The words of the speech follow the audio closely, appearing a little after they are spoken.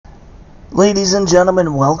Ladies and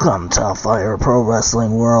gentlemen, welcome to Fire Pro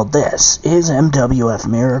Wrestling World. This is MWF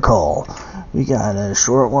Miracle. We got a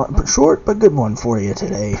short but good one for you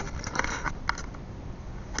today.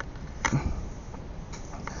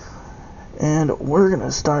 And we're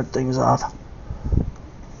gonna start things off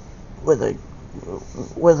with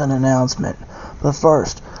an announcement. But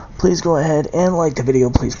first, please go ahead and like the video.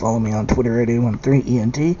 Please follow me on Twitter at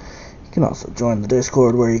A13ENT. You can also join the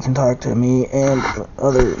Discord where you can talk to me and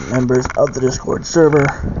other members of the Discord server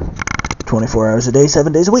 24 hours a day,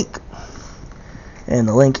 7 days a week. And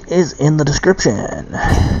the link is in the description.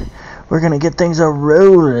 We're going to get things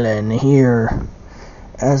a-rolling here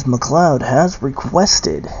as McLeod has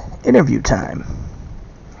requested interview time.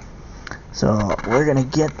 So we're going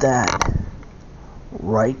to get that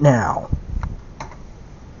right now.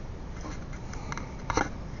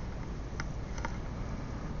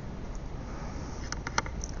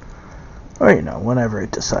 Or, you know, whenever it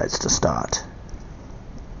decides to start.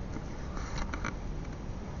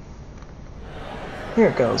 Here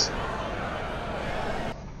it goes.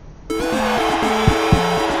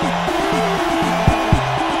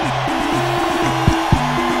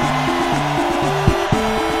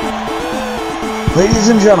 Ladies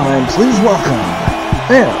and gentlemen, please welcome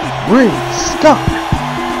Harry Scott.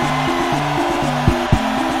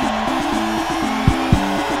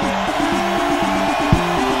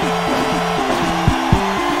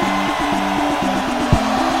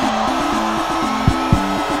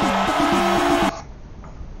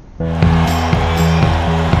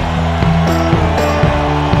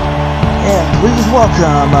 Please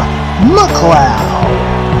welcome McLeod.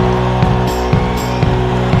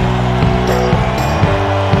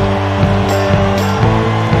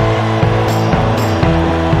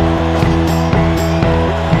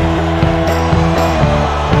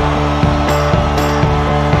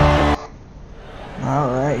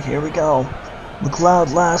 Alright, here we go.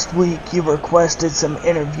 McLeod, last week you requested some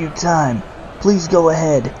interview time. Please go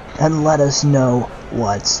ahead and let us know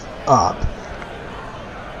what's up.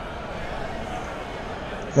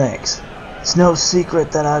 Thanks. It's no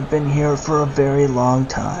secret that I've been here for a very long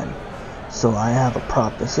time, so I have a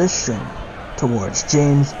proposition towards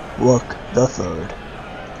James Rook III.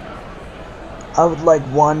 I would like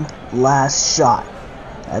one last shot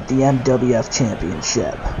at the MWF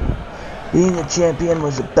Championship. Being a champion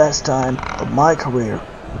was the best time of my career,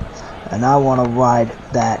 and I want to ride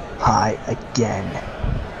that high again.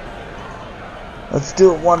 Let's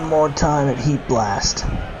do it one more time at Heat Blast.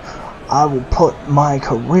 I will put my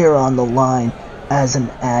career on the line as an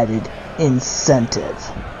added incentive.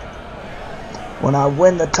 When I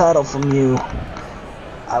win the title from you,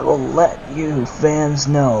 I will let you fans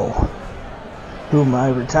know who my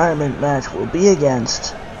retirement match will be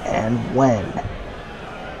against and when.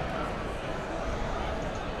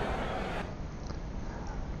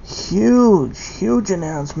 Huge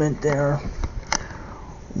announcement there.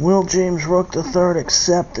 Will James Rook III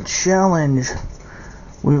accept the challenge?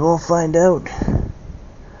 We will find out.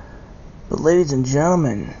 But ladies and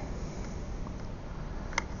gentlemen,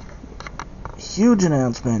 huge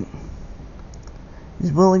announcement.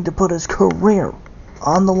 He's willing to put his career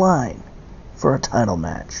on the line for a title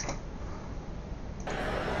match.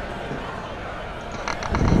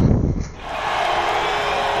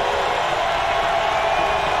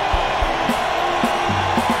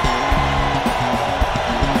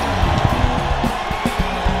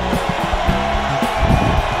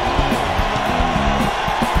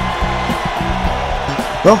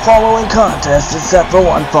 The following contest is set for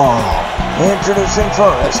one fall. Introducing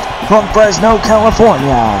first, from Fresno,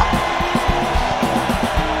 California,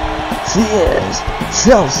 she is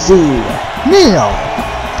Chelsea Neal.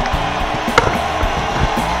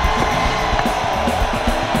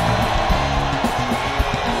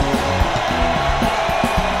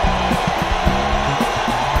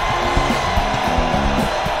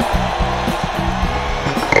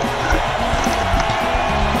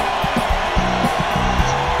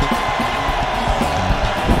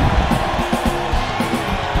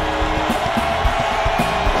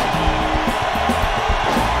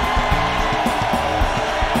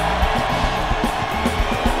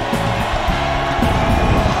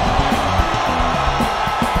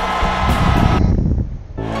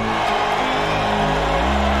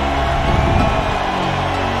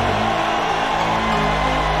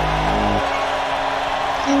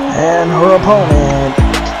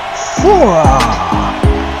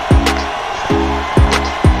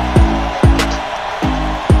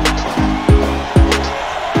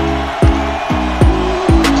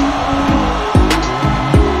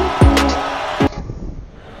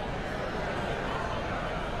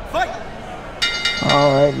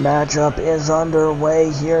 matchup is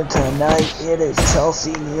underway here tonight. It is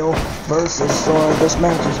Chelsea Neal versus Sora. This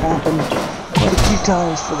match has happened quite a few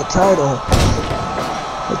times for the title,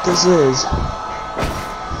 but this is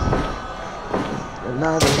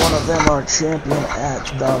neither one of them are champion at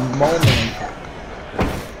the moment.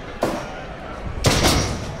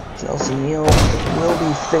 Chelsea Neal will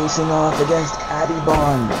be facing off against Abby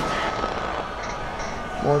Bond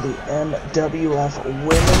for the MWF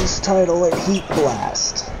Women's title at Heat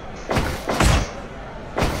Blast.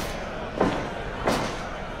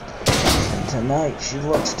 And tonight she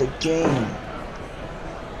looks to gain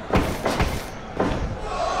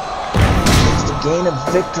a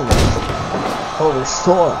victory over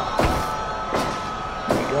Sora.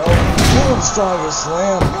 There we go. World's Strongest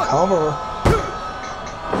Slam cover.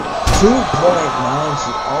 2.9.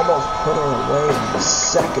 She almost put her away in the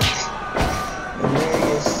second. And there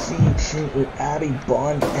you see with Abby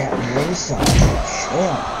Bond at ringside, the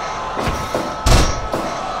champ.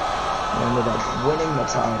 Ended up winning the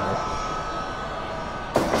title.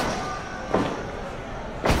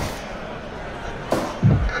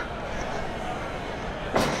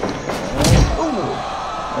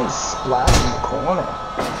 Nice splash in the corner.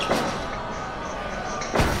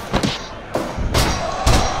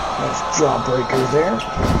 Nice jawbreaker there.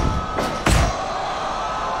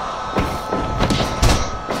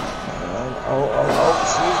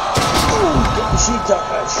 And she took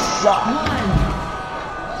a shot.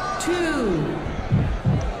 1,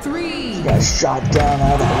 2, 3. She got shot down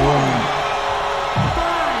out of the ring. 5.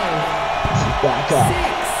 She's back up.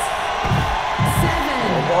 6, 7.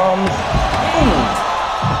 Here comes.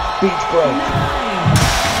 Beach break. 9,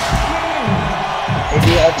 10.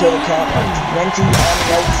 Maybe out to the count of 20 on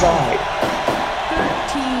the outside.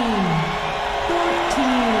 13, 14,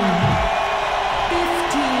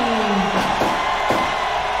 15.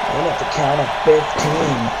 And at the count of 15.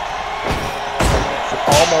 She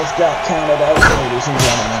almost got counted out, ladies and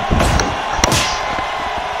gentlemen.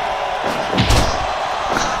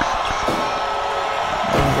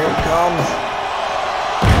 And here comes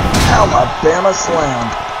Alabama Slam.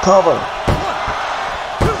 Cover.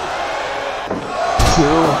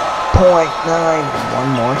 2.9. One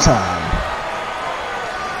more time.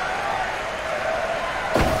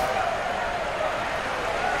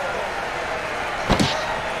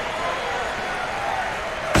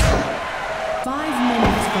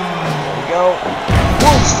 There we go.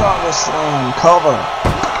 World's Strongest Slam. Cover.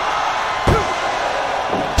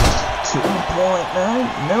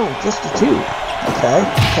 2.9. No, just a 2. Okay.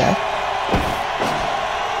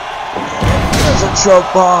 There's a choke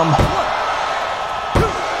bomb.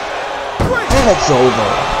 And it's over.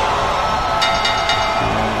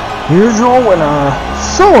 Here's your winner,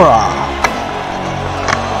 Sora.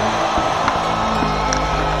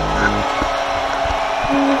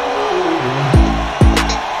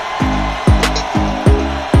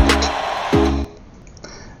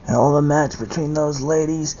 Hell of a match between those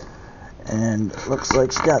ladies. And looks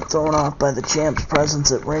like she got thrown off by the champ's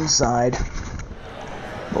presence at ringside.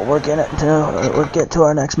 But we'll get to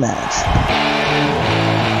our next match.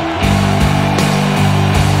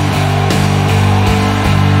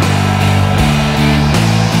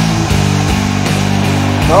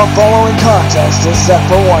 The following contest is set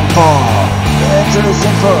for one fall.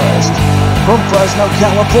 Introducing first, from Fresno,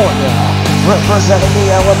 California, representing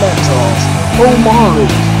the Elementals, Omari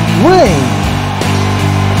Reigns.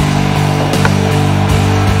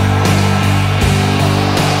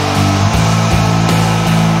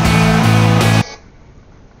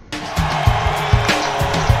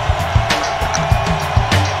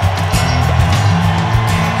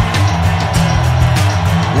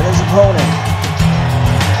 Opponent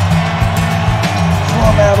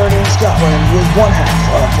from Aberdeen, Scotland, he is one half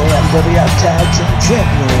of the MWF Tag Team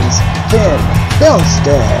Champions, Finn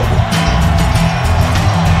Belstead.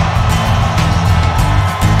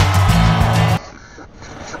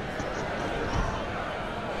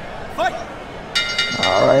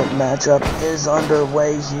 Alright, matchup is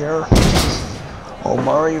underway here.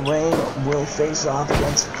 Omari Reigns will face off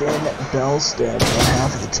against Finn Belstead, one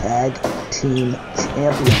half of the Tag Team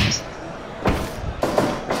Champions.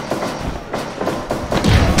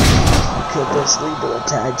 Could this lead to a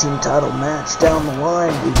Tag Team title match down the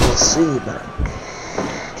line? We will see, but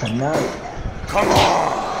tonight, come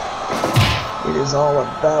on! It is all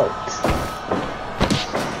about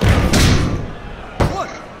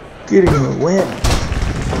getting the win.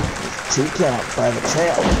 2 count by the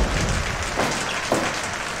champ.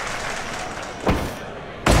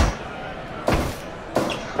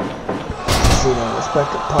 See their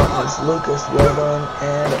respective partners Lucas Rayburn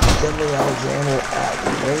and Finley Alexander at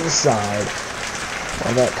ringside.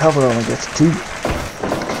 Well, that cover only gets 2.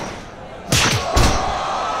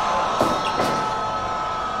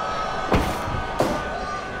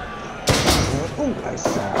 Ooh, nice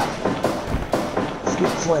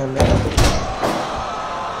scoop slam there.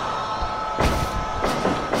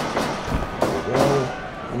 There we go.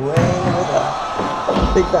 Rain with a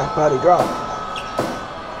big back body drop.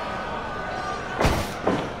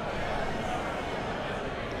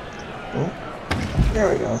 There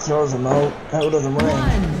we go, throws him out of the ring. 1,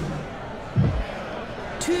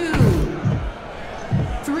 2,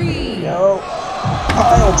 3. There we go.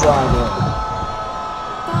 Pile driver.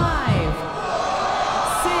 5,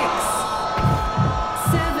 6,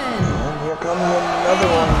 7. And here comes another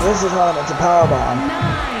one. This is on, it's a power bomb. 9,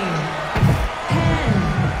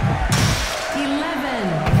 10,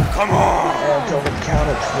 11. Come on! And until the count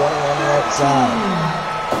of 20 on the outside.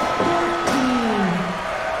 14,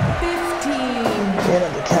 15. In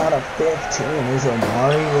at the count of 15 is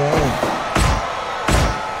Omari Rain.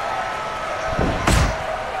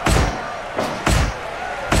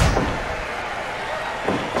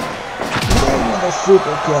 Rain with a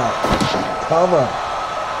super kick. Cover.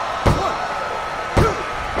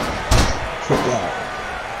 Kick out.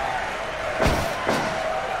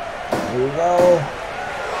 There we go.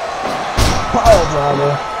 Pile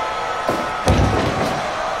driver.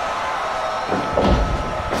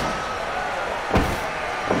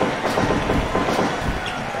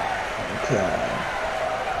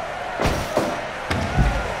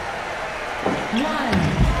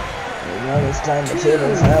 This time the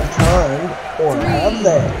tables have turned, or have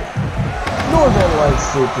they? Northern Lights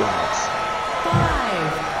suplex. 5,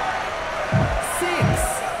 6,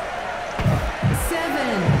 7.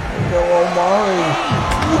 There you go, Omari.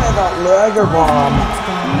 Yeah, that Lager bomb.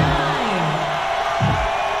 9,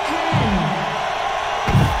 10,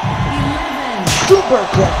 11. Super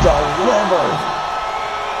kick delivered.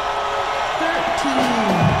 13,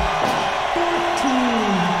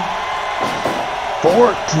 14. 14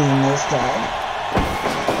 this time.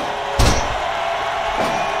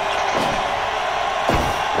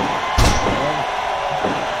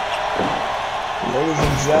 Ladies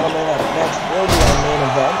and gentlemen, up next will be our main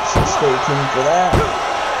event, so stay tuned for that.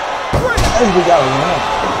 As we got a winner.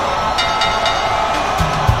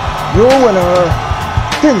 Your winner,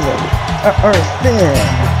 Finley, Finn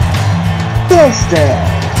Belstead.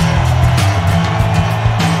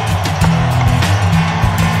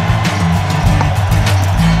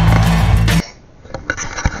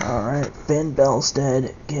 Finn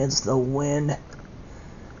Belstead gets the win,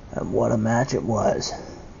 and what a match it was.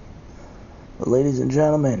 But ladies and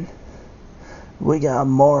gentlemen, we got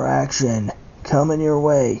more action coming your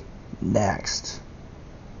way next.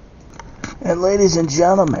 And ladies and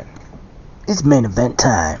gentlemen, it's main event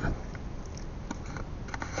time.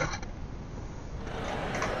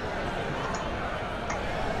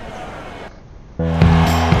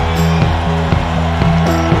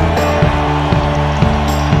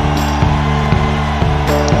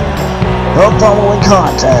 The following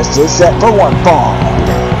contest is set for one fall.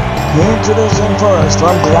 Introducing first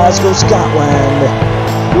from Glasgow, Scotland,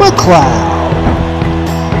 McLeod.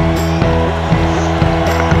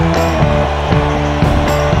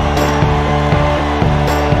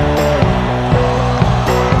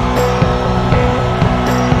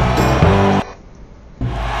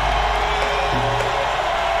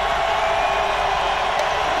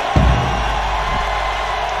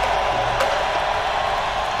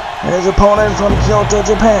 His opponent from Kyoto,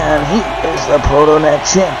 Japan, he is the ProtoNet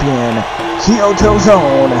champion, Kyoto's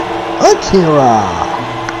own Akira.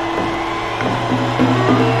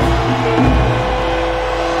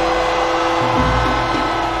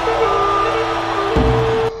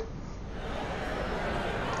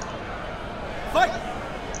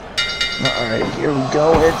 Alright, here we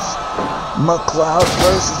go. It's McLeod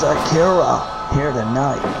versus Akira here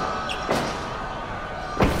tonight.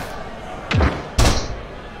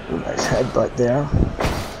 Nice headbutt there.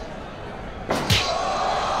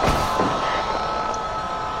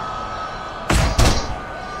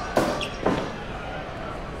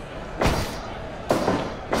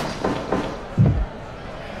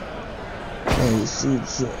 And you see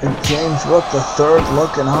James Rook III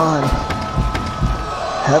looking on,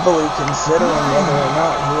 heavily considering whether or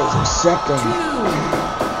not he is accepting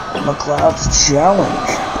McLeod's challenge.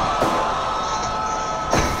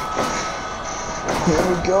 Here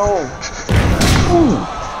we go. Ooh,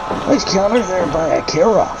 nice counter there by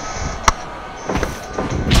Akira.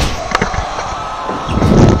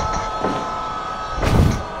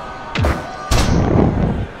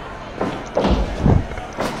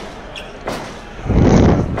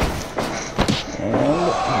 And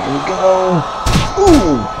here we go. Ooh,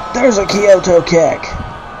 There's a Kyoto kick.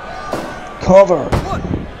 Cover.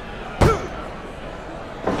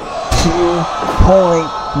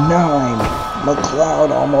 2.9.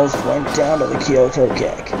 McLeod almost went down to the Kyoto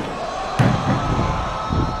kick.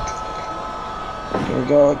 Here we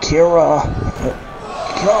go, Akira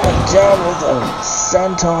coming down with a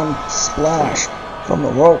senton splash from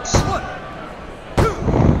the ropes.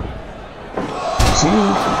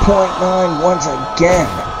 2.9 once again.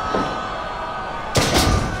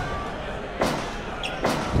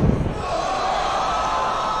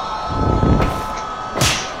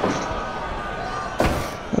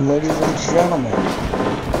 And ladies and gentlemen,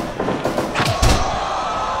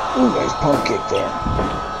 ooh, nice pump kick there.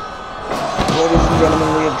 Ladies and gentlemen,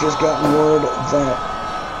 we have just gotten word that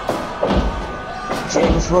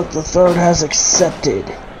James Rook III has accepted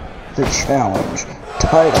the challenge.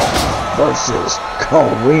 Title versus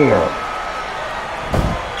career.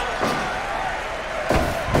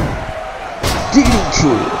 DDT.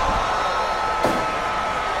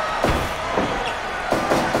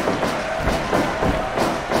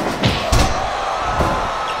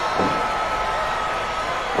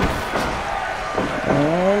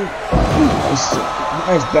 And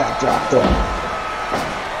nice backdrop there.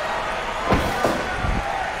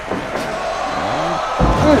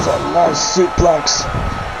 There's a nice suplex.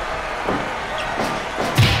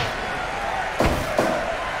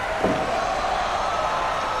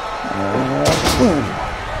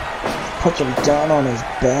 Puts him down on his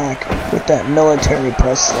back with that military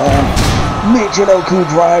press slam. Michinoku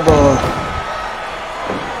driver.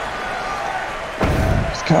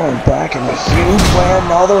 He's coming back in a huge way.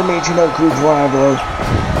 Another Michinoku driver.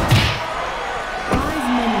 5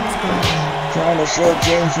 minutes gone. Trying to show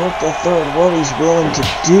James Rook III what he's willing to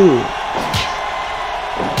do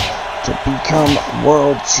to become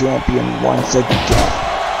world champion once again.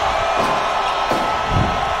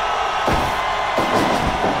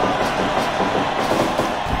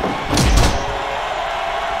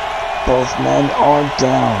 Both men are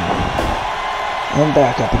down and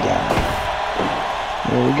back up again.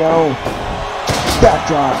 Here we go.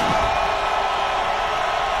 Backdrop.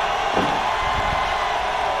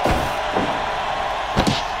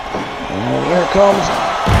 And here comes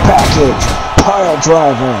package, pile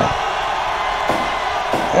driver,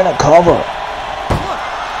 and a cover.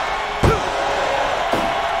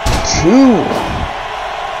 2.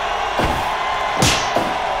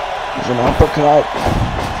 There's an uppercut.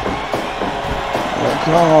 Here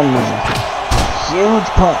comes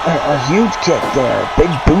a huge kick there, big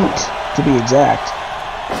boot to be exact.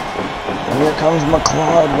 And here comes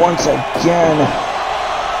McLeod once again.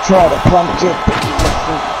 Try to pump kick,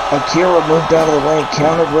 but Akira moved out of the way,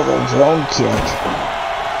 countered with his own kick.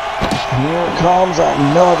 And here comes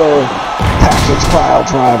another package pile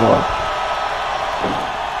driver.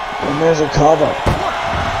 And there's a cover.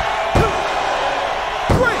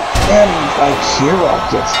 And Akira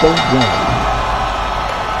gets the win.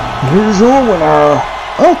 Here's your winner,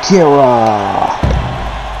 Akira.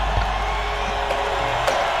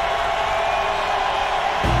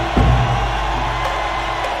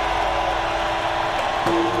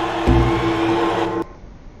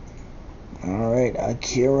 Alright,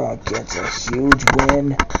 Akira gets a huge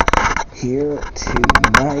win here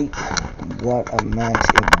tonight. What a match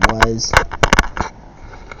it was.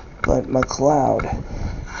 But McLeod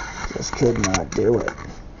just could not do it.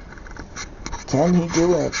 Can he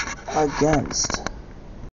do it against